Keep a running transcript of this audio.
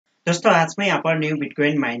दोस्तों आज मैं यहाँ पर न्यू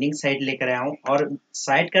बिटकॉइन माइनिंग साइट लेकर आया हूँ और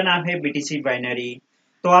साइट का नाम है बीटीसी बाइनरी।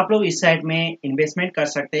 तो आप लोग इस साइट में इन्वेस्टमेंट कर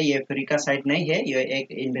सकते हैं। ये फ्री का साइट नहीं है, ये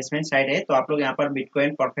एक इन्वेस्टमेंट साइट है। तो आप लोग यहाँ पर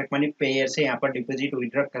बिटकॉइन परफेक्ट मनी पेयर से यहाँ पर डिपॉजिट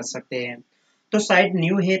विड्रॉ कर सकते हैं। तो साइट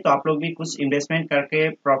न्यू है, तो आप लोग भी कुछ इन्वेस्टमेंट करके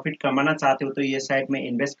प्रॉफिट कमाना चाहते हो तो ये साइट में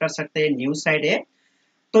इन्वेस्ट कर सकते हैं। न्यू साइट है,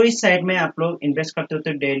 तो इस साइड में आप लोग इन्वेस्ट करते हो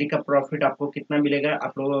तो डेली का प्रॉफिट आपको कितना मिलेगा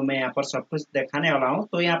आप लोगों में यहाँ पर सब कुछ दिखाने वाला हूँ।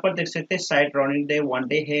 तो यहाँ पर देख सकते हैं साइट रनिंग डे 1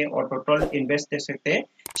 डे है और टोटल इन्वेस्ट देख सकते हैं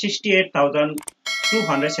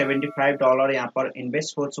 $68,275 यहाँ पर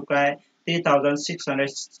इन्वेस्ट हो चुका है।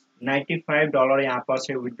 $3,695 यहाँ पर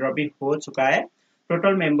से विड्रॉ भी हो चुका है।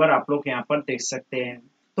 टोटल मेंबर आप लोग यहाँ पर देख सकते हैं।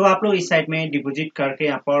 तो आप लोग इस साइट में डिपॉजिट करके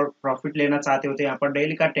यहाँ पर प्रॉफिट लेना चाहते हो तो यहाँ पर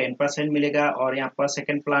डेली का 10% मिलेगा और यहाँ पर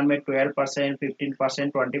सेकंड प्लान में 12%,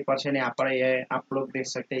 15%, 20% यहाँ पर ये आप लोग देख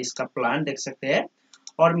सकते हैं। इसका प्लान देख सकते हैं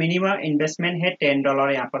और मिनिमम इन्वेस्टमेंट है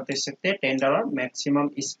 $10 यहाँ पर देख सकते हैं। $10 मैक्सिमम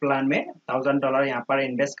इस प्लान में $1000 यहाँ पर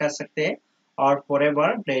इन्वेस्ट कर सकते हैं और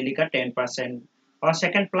फॉरएवर डेली का 10%। और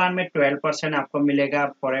सेकंड प्लान में 12% आपको मिलेगा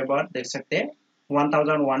फॉरएवर देख सकते हैं।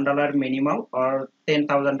 $1001 मिनिमम और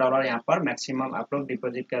 $10,000 यहाँ पर मैक्सिमम आप लोग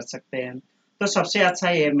डिपॉजिट कर सकते हैं। तो सबसे अच्छा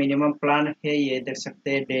ये मिनिमम प्लान है, ये देख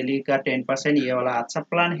सकते हैं डेली का 10%। ये वाला अच्छा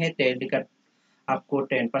प्लान है, डेली का आपको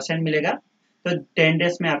 10% मिलेगा। तो 10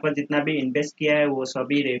 डेज में आपका जितना भी इन्वेस्ट किया है वो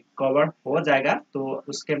सभी रिकवर हो जाएगा। तो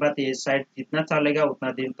उसके बाद ये साइट जितना चलेगा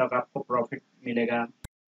उतना दिन तक आपको प्रॉफिट मिलेगा।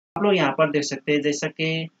 आप लोग यहाँ पर देख सकते हैं जैसा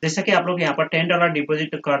कि आप लोग यहाँ पर $10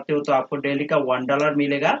 डिपॉजिट करते हो तो आपको डेली का $1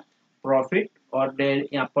 मिलेगा प्रॉफिट और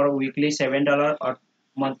यहाँ पर वीकली $7 और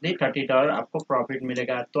मंथली $30 आपको प्रॉफिट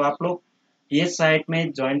मिलेगा। तो आप लोग ये साइट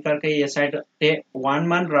में ज्वाइन करके ये साइट 1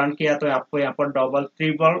 मंथ रन किया तो आपको यहाँ पर डबल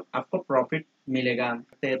ट्रिपल आपको प्रॉफिट मिलेगा।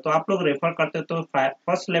 तो आप लोग रेफर करते हो तो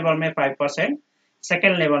फर्स्ट लेवल में 5%,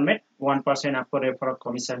 सेकेंड लेवल में 1% आपको रेफर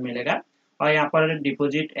कमीशन मिलेगा। और यहाँ पर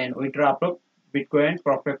डिपॉजिट एंड विड्रॉ आप लोग बिटकॉइन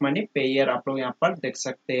परफेक्ट मनी पेयर आप लोग यहाँ पर देख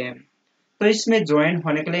सकते हैं। तो इसमें ज्वाइन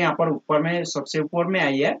होने के लिए यहाँ पर ऊपर में सबसे ऊपर में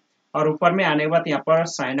आइए और ऊपर में आने के बाद यहाँ पर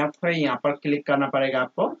साइन अप है, यहाँ पर क्लिक करना पड़ेगा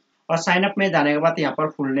आपको। और साइन अप में जाने के बाद यहाँ पर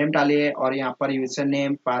फुल नेम डालिए और यहाँ पर यूजर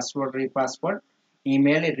नेम, पासवर्ड, री पासवर्ड,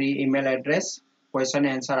 ईमेल, री ईमेल एड्रेस, क्वेश्चन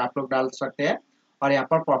आंसर आप लोग डाल सकते हैं। और यहाँ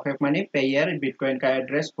पर परफेक्ट मनी पेयर बिटकॉइन का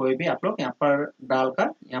एड्रेस कोई भी आप लोग यहाँ पर डालकर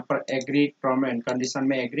यहाँ पर एग्री टर्म एंड कंडीशन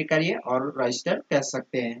में एग्री करिए और रजिस्टर कर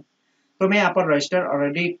सकते हैं। तो मैं यहाँ पर रजिस्टर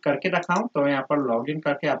ऑलरेडी करके रखा हूँ, तो यहाँ पर लॉगिन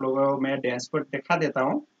करके आप लोगों को मैं डैशबोर्ड दिखा देता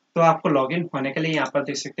हूँ। तो आपको लॉगिन होने के लिए यहाँ पर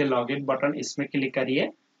देख सकते हैं लॉगिन बटन, इसमें क्लिक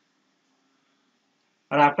करिए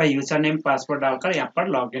और आपका यूजर नेम पासवर्ड डालकर यहाँ पर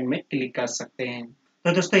लॉगिन में क्लिक कर सकते हैं।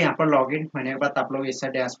 तो दोस्तों यहाँ पर लॉगिन होने के बाद आप लोग ऐसा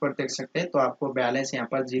डैशबोर्ड देख सकते हैं। तो आपको बैलेंस यहाँ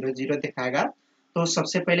पर 0 दिखाएगा। तो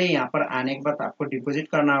सबसे पहले यहाँ पर आने के बाद आपको डिपॉजिट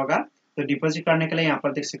करना होगा। तो डिपॉजिट करने के लिए यहाँ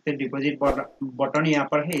पर देख सकते हैं डिपॉजिट बटन यहाँ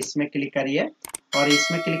पर है, इसमें क्लिक करिए और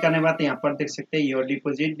इसमें क्लिक करने के बाद यहाँ पर देख सकते हैं your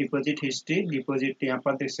deposit, deposit history, deposit यहाँ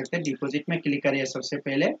पर देख सकते हैं डिपॉजिट में क्लिक करिए सबसे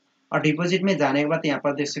पहले। और डिपॉजिट में जाने के बाद यहाँ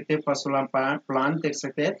पर देख सकते हैं फर्स्ट वाला प्लान देख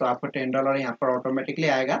सकते हैं। तो आपको $10 यहाँ पर ऑटोमेटिकली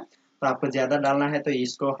आएगा। तो आपको ज्यादा डालना है तो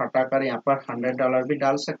इसको हटाकर यहाँ पर $100 भी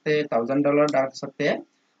डाल सकते हैं, $1000 डाल सकते हैं।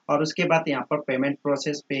 और उसके बाद यहाँ पर payment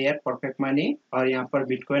process, pair, perfect money और यहाँ पर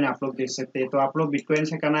बिटकॉइन आप लोग देख सकते हैं। तो आप लोग बिटकॉइन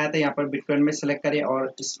से करना है तो यहाँ पर बिटकॉइन में सेलेक्ट करिए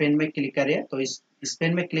और स्पेन में क्लिक करिए। तो इस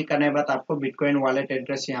स्पेन में क्लिक करने के बाद आपको बिटकॉइन वॉलेट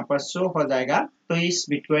एड्रेस यहाँ पर शो हो जाएगा। तो इस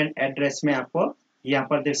बिटकॉइन एड्रेस में आपको यहाँ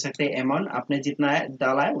पर देख सकते हैं अमाउंट आपने जितना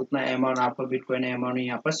डाला है उतना अमाउंट आपको बिटकॉइन अमाउंट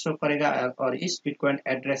यहाँ पर शो करेगा और इस बिटकॉइन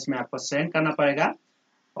एड्रेस में आपको सेंड करना पड़ेगा।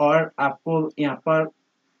 और आपको यहाँ पर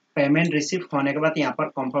पेमेंट रिसीव होने के बाद यहाँ पर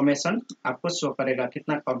कंफर्मेशन आपको शो करेगा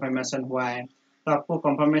कितना कंफर्मेशन हुआ है। तो आपको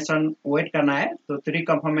कंफर्मेशन वेट करना है। तो 3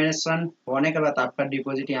 कंफर्मेशन होने के बाद आपका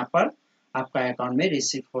डिपॉजिट यहाँ पर आपका अकाउंट में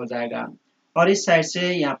रिसीव हो जाएगा। और इस साइड से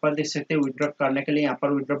यहाँ पर देख सकते हैं विड्रॉ करने के लिए यहाँ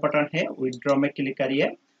पर विड्रॉ बटन है, विड्रॉ में क्लिक करिए।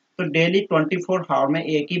 तो डेली 24 आवर में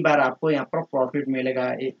एक ही बार आपको यहाँ पर प्रॉफिट मिलेगा।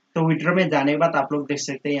 तो विड्रॉ में जाने के बाद आप लोग देख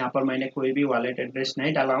सकते हैं यहाँ पर मैंने कोई भी वॉलेट एड्रेस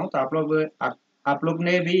नहीं डाला हूँ। तो आप लोग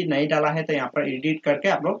ने भी नहीं डाला है तो यहाँ पर एडिट करके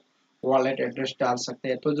आप लोग वॉलेट एड्रेस डाल सकते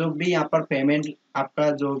हैं। तो जो भी यहाँ पर पेमेंट आपका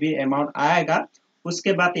जो भी अमाउंट आएगा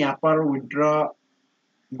उसके बाद यहाँ पर विड्रॉ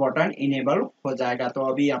बटन इनेबल हो जाएगा। तो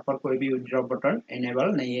अभी यहाँ पर कोई भी विड्रॉ बटन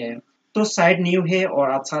इनेबल नहीं है। तो साइट न्यू है और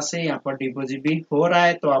अच्छा से यहाँ पर डिपॉजिट भी हो रहा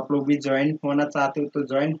है। तो आप लोग भी ज्वाइन होना चाहते हो तो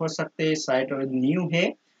ज्वाइन हो सकते हैं। साइट न्यू है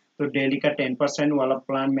तो डेली का 10% वाला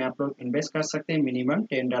प्लान में आप लोग इन्वेस्ट कर सकते हैं, मिनिमम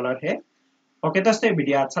 $10 है। ओके दोस्तों,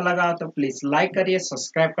 वीडियो अच्छा लगा तो प्लीज लाइक करिए,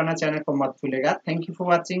 सब्सक्राइब करना चैनल को मत भूलिएगा। Thank you for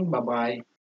watching, bye bye.